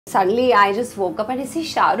Suddenly I just woke up and I see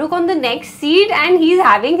Shah Rukh on the next seat and he's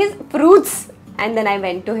having his fruits. And then I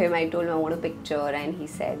went to him, I told him I want a picture and he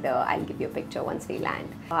said, I'll give you a picture once we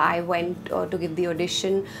land. I went to give the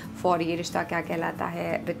audition for Ye Rishta Kya Kehlata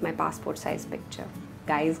Hai with my passport size picture.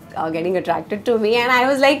 Guys are getting attracted to me and I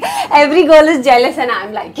was like, every girl is jealous and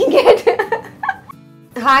I'm liking it.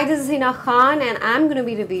 Hi, this is Hina Khan and I'm going to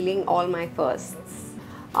be revealing all my firsts.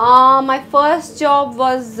 My first job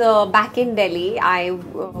was back in Delhi. I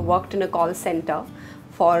worked in a call center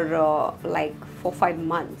for like 4-5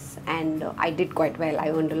 months and I did quite well. I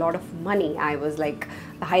earned a lot of money. I was like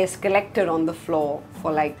the highest collector on the floor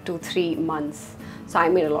for like 2-3 months. So I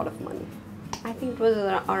made a lot of money. I think it was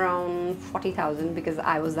around 40,000 because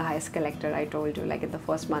I was the highest collector. I told you, like in the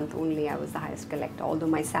first month only I was the highest collector. Although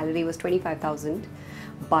my salary was 25,000,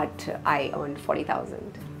 but I earned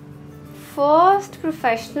 40,000. First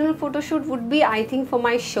professional photo shoot would be, I think, for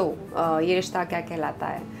my show, Ye Rishta Kya Kehlata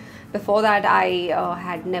Hai. Before that, I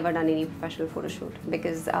had never done any professional photo shoot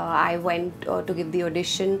because I went to give the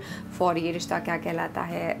audition for Ye Rishta Kya Kehlata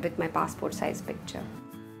Hai with my passport size picture.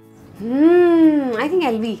 I think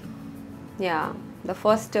LV. Yeah, the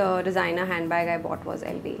first designer handbag I bought was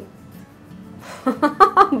LV.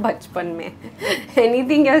 Bachpan mein.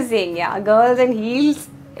 Anything you're saying, yeah, girls and heels.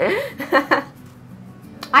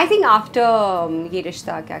 I think after Ye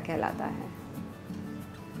Rishta Kya Kehlata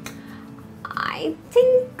Hai, I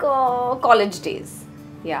think college days.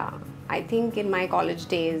 Yeah, I think in my college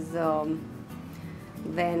days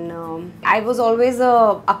when I was always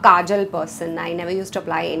a kajal person. I never used to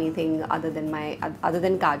apply anything other than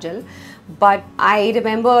kajal. But I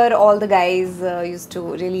remember all the guys used to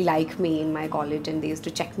really like me in my college and they used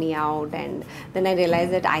to check me out, and then I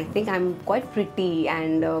realized that I think I'm quite pretty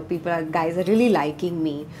and guys are really liking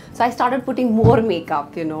me. So I started putting more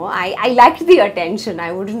makeup, you know. I liked the attention,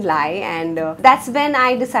 I wouldn't lie, and that's when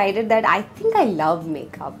I decided that I think I love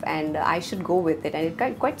makeup and I should go with it, and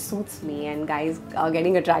it quite suits me and guys are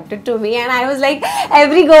getting attracted to me and I was like,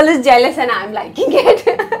 every girl is jealous and I'm liking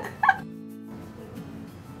it.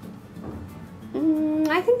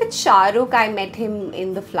 I think with Shah Rukh, I met him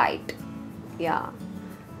in the flight. Yeah,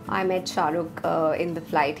 I met Shah Rukh in the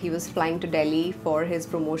flight. He was flying to Delhi for his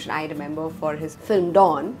promotion, I remember, for his film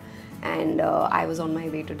Dawn. And I was on my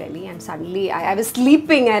way to Delhi and suddenly I was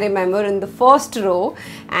sleeping, I remember, in the first row,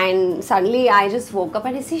 and suddenly I just woke up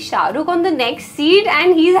and I see Shah Rukh on the next seat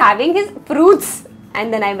and he's having his fruits.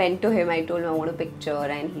 And then I went to him, I told him I want a picture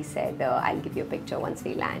and he said, I'll give you a picture once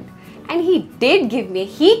we land. And he did give me,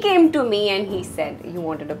 he came to me and he said, you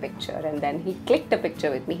wanted a picture, and then he clicked a picture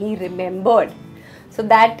with me, he remembered. So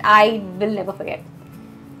that I will never forget.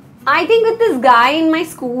 I think with this guy in my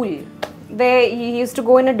school, where he used to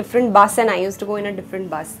go in a different bus and I used to go in a different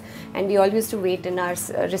bus, and we all used to wait in our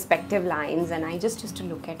respective lines, and I just used to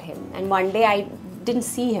look at him, and one day I didn't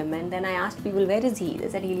see him and then I asked people, where is he? They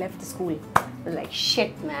said he left the school. I was like,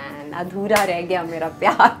 shit man, adhura reh gaya mera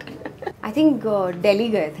pyar. I think Delhi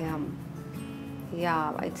gaye the hum.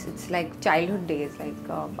 Yeah, it's like childhood days. Like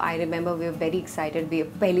I remember we were very excited. We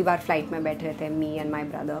pehli baar flight mein baith rahe the, me and my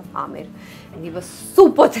brother Amir, and we were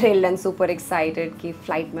super thrilled and super excited ki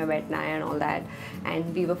flight mein baithna hai and all that,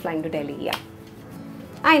 and we were flying to Delhi. Yeah,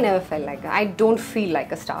 I never felt like I don't feel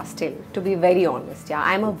like a star still, to be very honest. Yeah,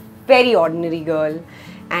 I'm a very ordinary girl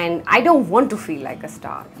and I don't want to feel like a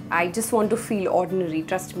star. I just want to feel ordinary,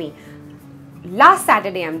 trust me. Last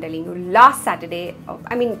Saturday, I'm telling you, last Saturday,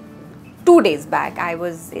 I mean 2 days back, I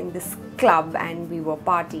was in this club and we were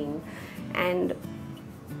partying, and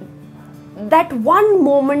that one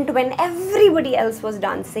moment when everybody else was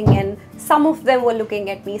dancing and some of them were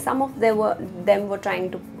looking at me, some of them were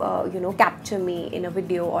trying to you know, capture me in a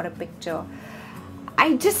video or a picture,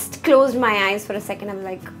 I just closed my eyes for a second. I was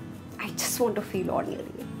like, I just want to feel ordinary.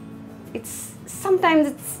 Sometimes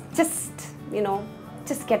it's just, you know,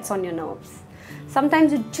 just gets on your nerves.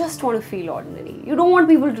 Sometimes you just want to feel ordinary. You don't want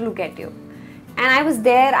people to look at you. And I was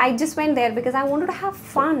there, I just went there because I wanted to have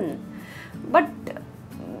fun. But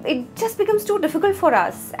it just becomes too difficult for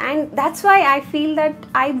us. And that's why I feel that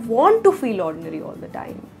I want to feel ordinary all the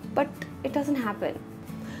time. But it doesn't happen.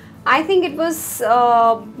 I think it was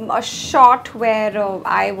a shot where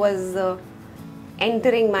I was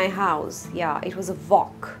entering my house. Yeah, it was a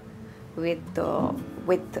walk with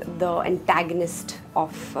the antagonist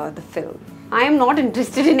of the film. I am not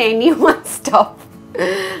interested in anyone's stuff.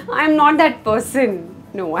 I am not that person.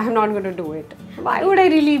 No, I am not going to do it. Why would I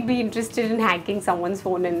really be interested in hacking someone's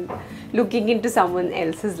phone and looking into someone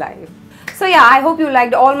else's life? So yeah, I hope you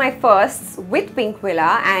liked all my firsts with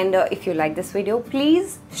Pinkvilla, and if you like this video,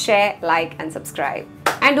 please share, like and subscribe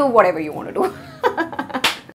and do whatever you want to do.